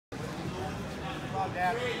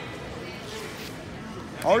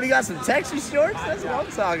Already got some Texas shorts? That's what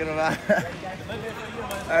I'm talking about.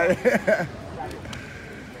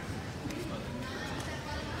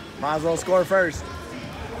 Might as well score first.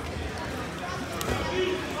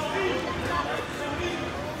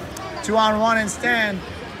 Two on one and stand.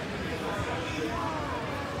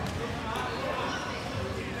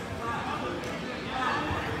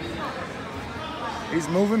 He's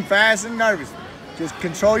moving fast and nervous. Just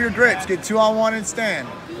control your grips. Get 2 on 1 and stand.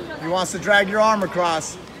 He wants to drag your arm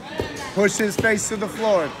across. Push his face to the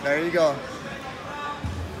floor. There you go.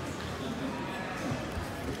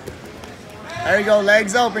 There you go.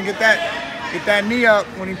 Legs open. Get that knee up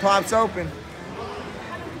when he pops open.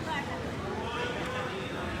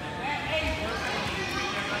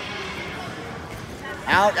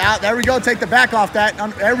 Out, out. There we go. Take the back off that.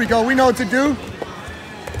 There we go. We know what to do.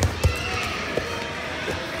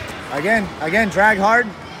 Again, drag hard.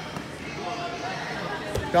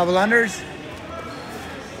 Double unders.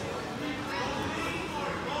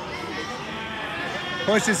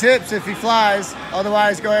 Push his hips if he flies.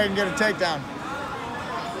 Otherwise, go ahead and get a takedown.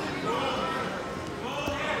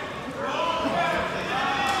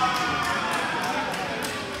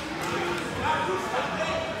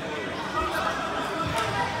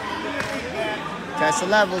 Test the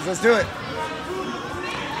levels. Let's do it.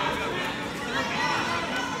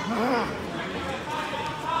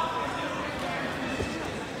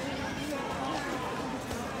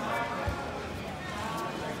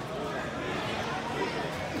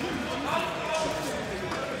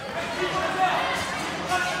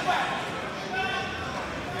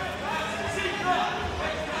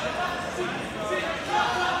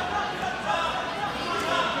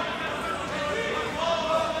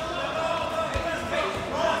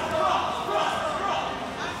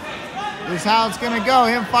 This is how it's going to go,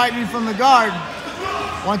 him fighting from the guard.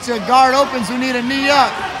 Once the guard opens, we need a knee up.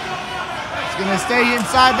 He's going to stay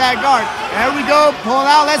inside that guard. There we go, pulling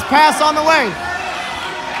out, let's pass on the way.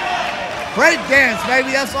 Break dance,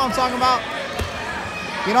 baby, that's what I'm talking about.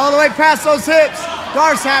 Get all the way past those hips.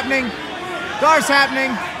 Guard's happening, guard's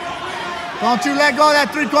happening. Don't you let go of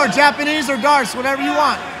that 3-quarter Japanese or darce, whatever you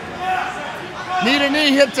want. Knee to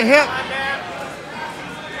knee, hip to hip.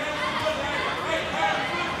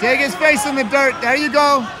 Dig his face in the dirt. There you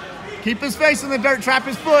go. Keep his face in the dirt. Trap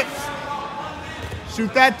his foot.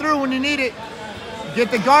 Shoot that through when you need it. Get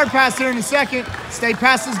the guard pass here in a second. Stay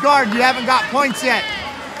past his guard. You haven't got points yet.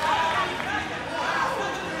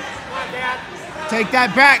 Take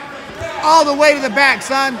that back. All the way to the back,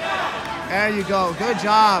 son. There you go. Good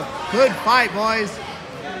job. Good fight, boys.